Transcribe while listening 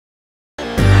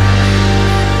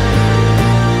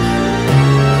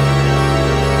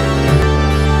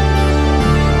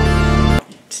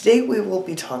Today we will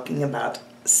be talking about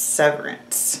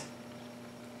Severance.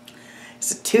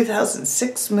 It's a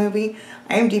 2006 movie.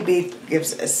 IMDb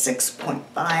gives a 6.5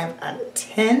 out of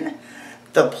 10.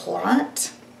 The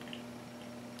plot: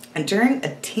 during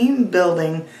a team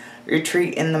building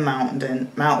retreat in the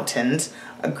mountains,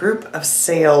 a group of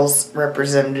sales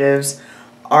representatives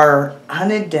are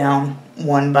hunted down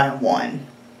one by one.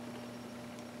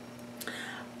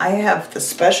 I have the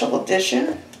special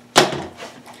edition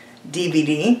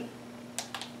DVD.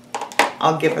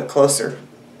 I'll give a closer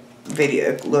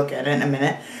video look at it in a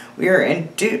minute. We are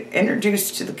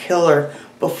introduced to the killer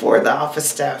before the office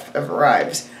staff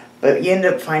arrives, but you end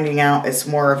up finding out it's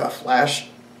more of a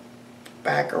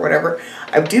flashback or whatever.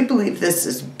 I do believe this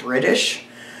is British.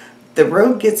 The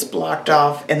road gets blocked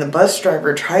off and the bus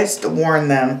driver tries to warn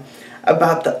them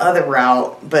about the other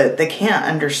route, but they can't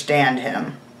understand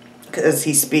him because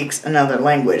he speaks another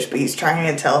language, but he's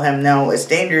trying to tell him no, it's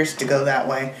dangerous to go that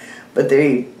way, but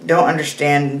they don't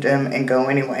understand him and go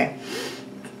anyway.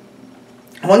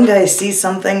 One guy sees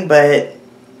somebody, but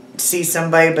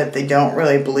they don't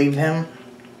really believe him.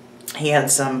 He had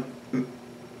some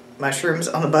mushrooms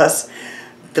on the bus.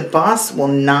 The boss will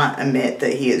not admit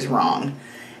that he is wrong,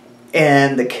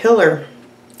 and the killer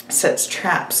sets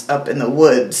traps up in the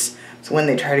woods, so when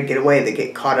they try to get away, they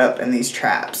get caught up in these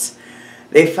traps.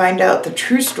 They find out the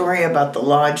true story about the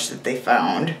lodge that they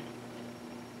found.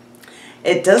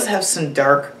 It does have some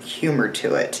dark humor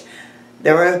to it.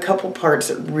 There were a couple parts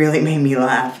that really made me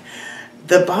laugh.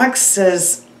 The box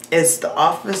says it's The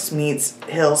Office meets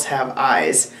Hills Have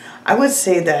Eyes. I would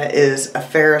say that is a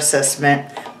fair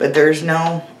assessment, but there's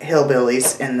no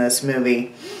hillbillies in this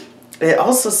movie. It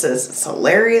also says it's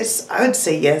hilarious. I would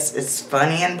say yes, it's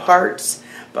funny in parts,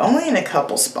 but only in a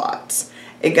couple spots.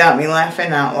 It got me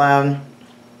laughing out loud.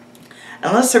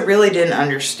 Unless I really didn't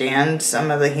understand some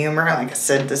of the humor, like I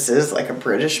said, this is like a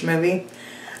British movie.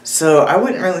 So I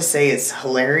wouldn't really say it's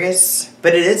hilarious,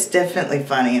 but it is definitely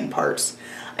funny in parts.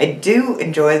 I do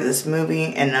enjoy this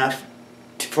movie enough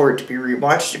for it to be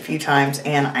rewatched a few times,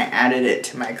 and I added it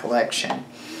to my collection.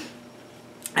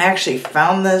 I actually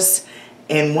found this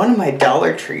in one of my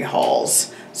Dollar Tree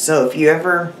hauls. So if you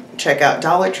ever check out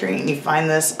Dollar Tree and you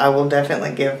find this, I will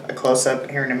definitely give a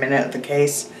close-up here in a minute of the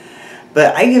case.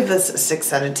 But I give this a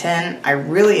 6 out of 10. I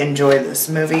really enjoy this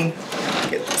movie.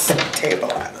 Get this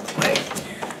table out of the way.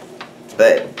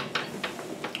 But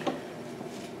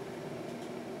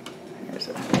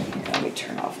let me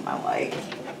turn off my light.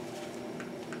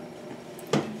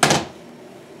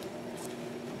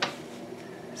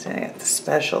 So I got the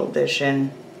special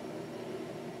edition.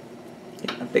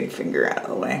 Get my big finger out of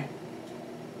the way.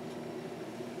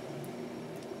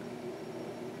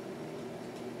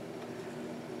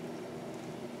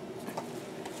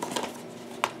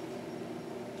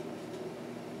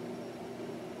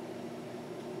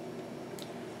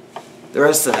 The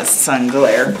rest of the sun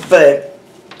glare, but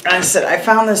I said I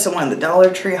found this in one of the Dollar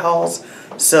Tree hauls,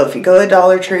 so if you go to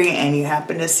Dollar Tree and you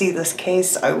happen to see this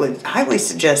case, I would highly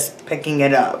suggest picking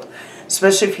it up,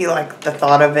 especially if you like the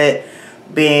thought of it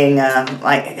being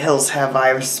like Hills Have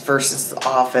Eyes versus The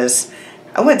Office.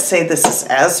 I wouldn't say this is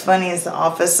as funny as The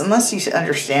Office, unless you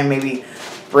understand maybe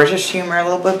British humor a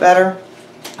little bit better.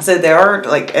 So there are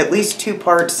like at least two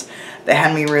parts that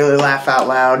had me really laugh out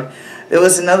loud. There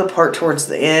was another part towards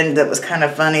the end that was kind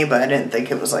of funny, but I didn't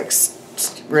think it was like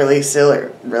really silly,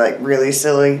 really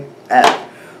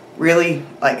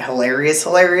like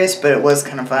hilarious, but it was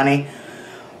kind of funny.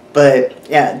 But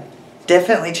yeah,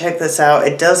 definitely check this out.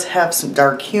 It does have some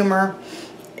dark humor.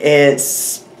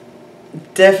 It's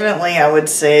definitely, I would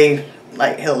say,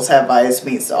 like Hills Have Eyes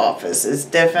meets The Office. It's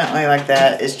definitely like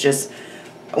that. It's just,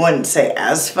 I wouldn't say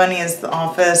as funny as The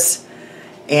Office.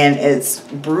 And it's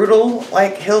brutal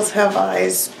like Hills Have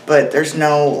Eyes, but there's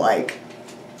no like,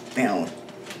 you know,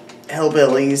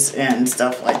 hillbillies and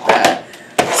stuff like that.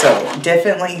 So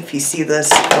definitely if you see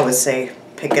this, I would say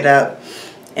pick it up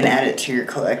and add it to your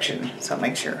collection. So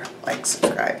make sure like,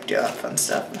 subscribe, do all that fun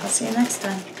stuff, and I'll see you next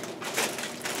time.